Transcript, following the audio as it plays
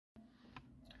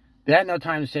They had no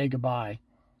time to say goodbye.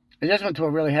 I just went to a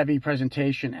really heavy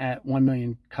presentation at 1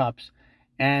 Million Cups,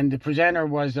 and the presenter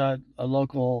was a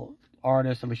local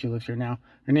artist. At least she lives here now.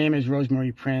 Her name is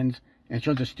Rosemary Prinz, and she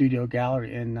owns a studio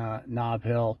gallery in Nob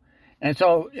Hill. And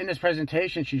so in this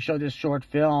presentation, she showed this short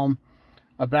film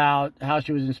about how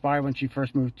she was inspired when she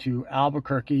first moved to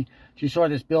Albuquerque. She saw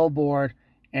this billboard,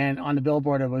 and on the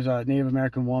billboard it was a Native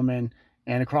American woman,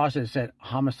 and across it said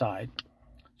homicide.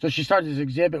 So she started this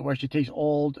exhibit where she takes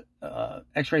old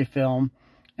x-ray film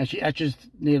and she etches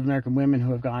Native American women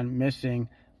who have gone missing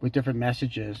with different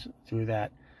messages through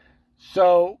that.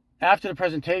 So after the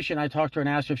presentation, I talked to her and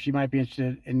asked her if she might be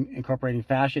interested in incorporating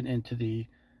fashion into the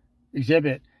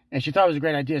exhibit. And she thought it was a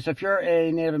great idea. So if you're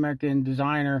a Native American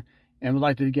designer and would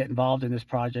like to get involved in this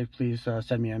project, please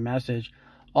send me a message.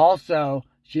 Also,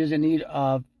 she is in need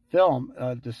of film,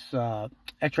 this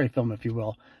x-ray film, if you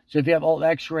will. So if you have old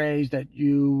x-rays that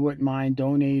you wouldn't mind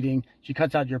donating, she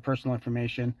cuts out your personal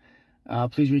information.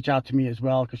 Please reach out to me as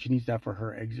well, because she needs that for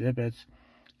her exhibits.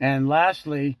 And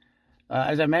lastly,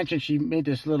 as I mentioned, she made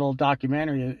this little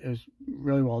documentary. It was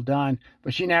really well done,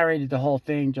 but she narrated the whole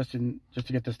thing just to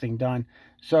get this thing done.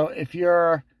 So if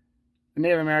you're a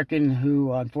Native American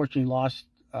who unfortunately lost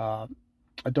a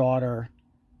daughter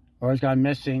or has gone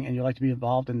missing and you'd like to be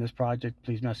involved in this project,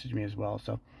 please message me as well.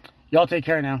 So y'all take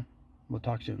care now. We'll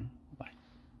talk soon.